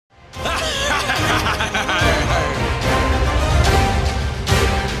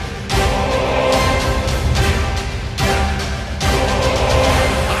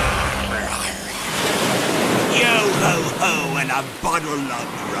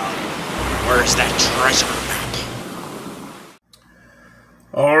Where's that treasure map?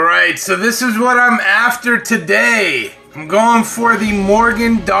 Alright, so this is what I'm after today. I'm going for the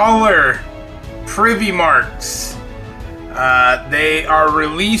Morgan Dollar Privy Marks. They are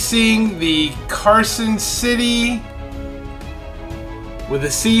releasing the Carson City with a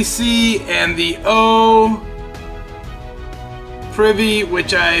CC and the O Privy,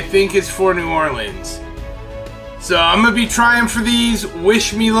 which I think is for New Orleans. So I'm going to be trying for these.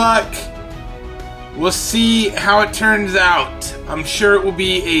 Wish me luck. We'll see how it turns out. I'm sure it will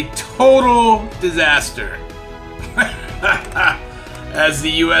be a total disaster. As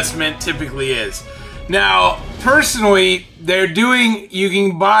the US Mint typically is. Now, personally, they're doing, you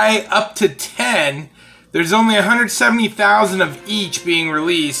can buy up to 10. There's only 170,000 of each being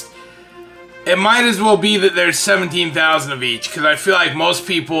released. It might as well be that there's 17,000 of each, because I feel like most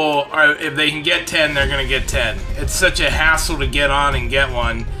people, are, if they can get 10, they're going to get 10. It's such a hassle to get on and get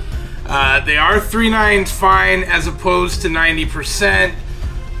one. They are 3/9 fine as opposed to 90%,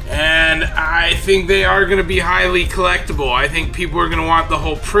 and I think they are going to be highly collectible. I think people are going to want the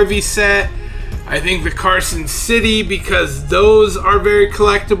whole Privy set. I think the Carson City, because those are very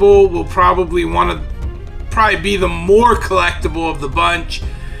collectible, will probably be the more collectible of the bunch.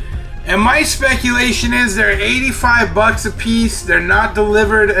 And my speculation is they're 85 bucks a piece. They're not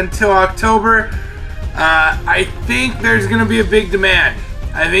delivered until October. I think there's going to be a big demand.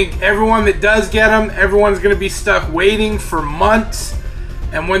 I think everyone that does get them, everyone's going to be stuck waiting for months.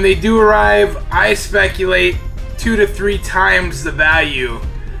 And when they do arrive, I speculate 2 to 3 times the value.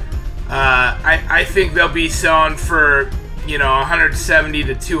 I think they'll be selling for, you know, 170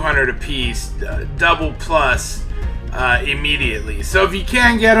 to 200 a piece, double plus immediately. So if you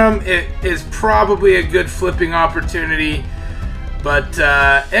can get them, it is probably a good flipping opportunity. But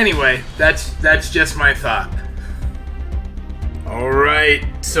anyway, that's just my thought. Alright,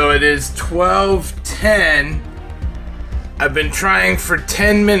 so it is 12:10. I've been trying for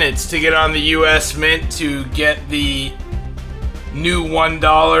 10 minutes to get on the US Mint to get the new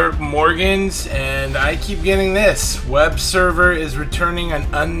 $1 Morgans, and I keep getting this. Web server is returning an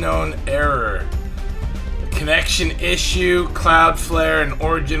unknown error. Connection issue, Cloudflare and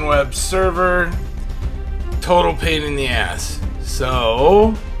Origin web server. Total pain in the ass.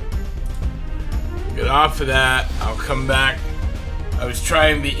 So, get off of that. I'll come back. I was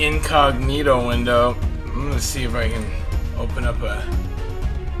trying the incognito window. I'm gonna see if I can open up a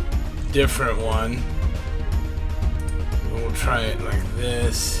different one. We'll try it like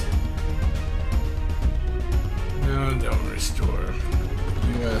this. No, don't restore.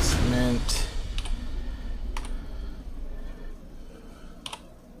 US Mint.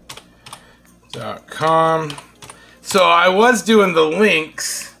 .com. So I was doing the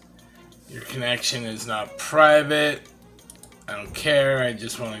links. Your connection is not private. I don't care. I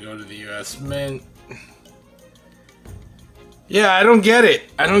just want to go to the US Mint. Yeah, I don't get it.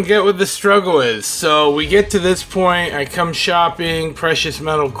 I don't get what the struggle is. So we get to this point. I come shopping, precious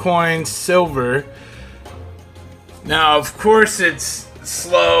metal coins, silver. Now, of course, it's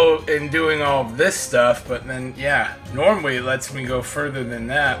slow in doing all of this stuff, but then, yeah, normally it lets me go further than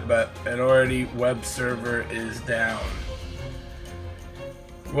that, but it already, web server is down.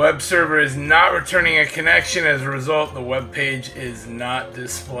 Web server is not returning a connection. As a result, the web page is not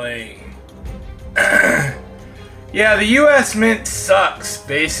displaying. Yeah, the US Mint sucks,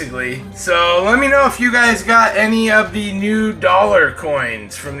 basically. So let me know if you guys got any of the new dollar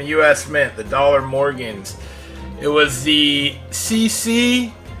coins from the US Mint, the dollar Morgans. It was the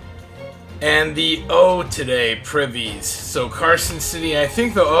CC and the O today, privies. So Carson City, I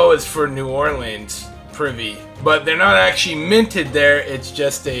think the O is for New Orleans privy. But they're not actually minted there, it's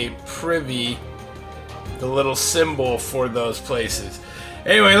just a privy, the little symbol for those places.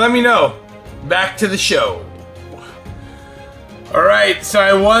 Anyway, let me know. Back to the show. Alright, so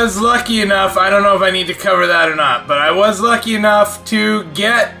I was lucky enough, I don't know if I need to cover that or not, but I was lucky enough to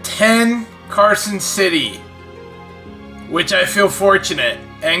get 10 Carson City, which I feel fortunate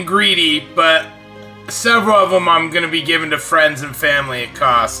and greedy, but several of them I'm going to be giving to friends and family at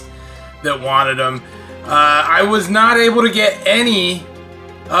cost that wanted them. I was not able to get any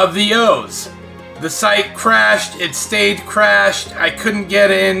of the O's. The site crashed, it stayed crashed, I couldn't get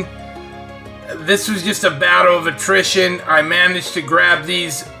in. This was just a battle of attrition. I managed to grab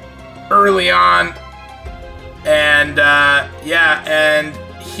these early on. And, yeah, and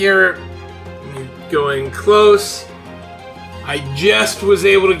here, going close, I just was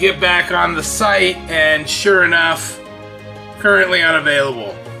able to get back on the site, and sure enough, currently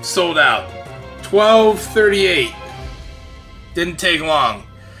unavailable. Sold out. 12:38. Didn't take long.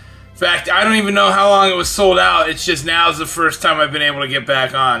 fact, I don't even know how long it was sold out. It's just now's the first time I've been able to get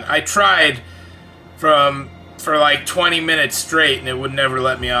back on. I tried for like 20 minutes straight, and it would never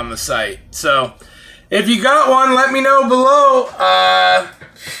let me on the site. So, if you got one, let me know below.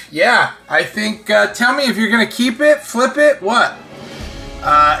 Yeah, I think, tell me if you're going to keep it, flip it, what?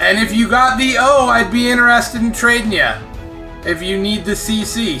 And if you got the O, I'd be interested in trading you. If you need the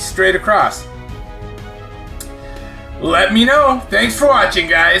CC straight across. Let me know. Thanks for watching,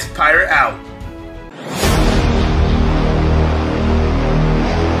 guys. Pirate out.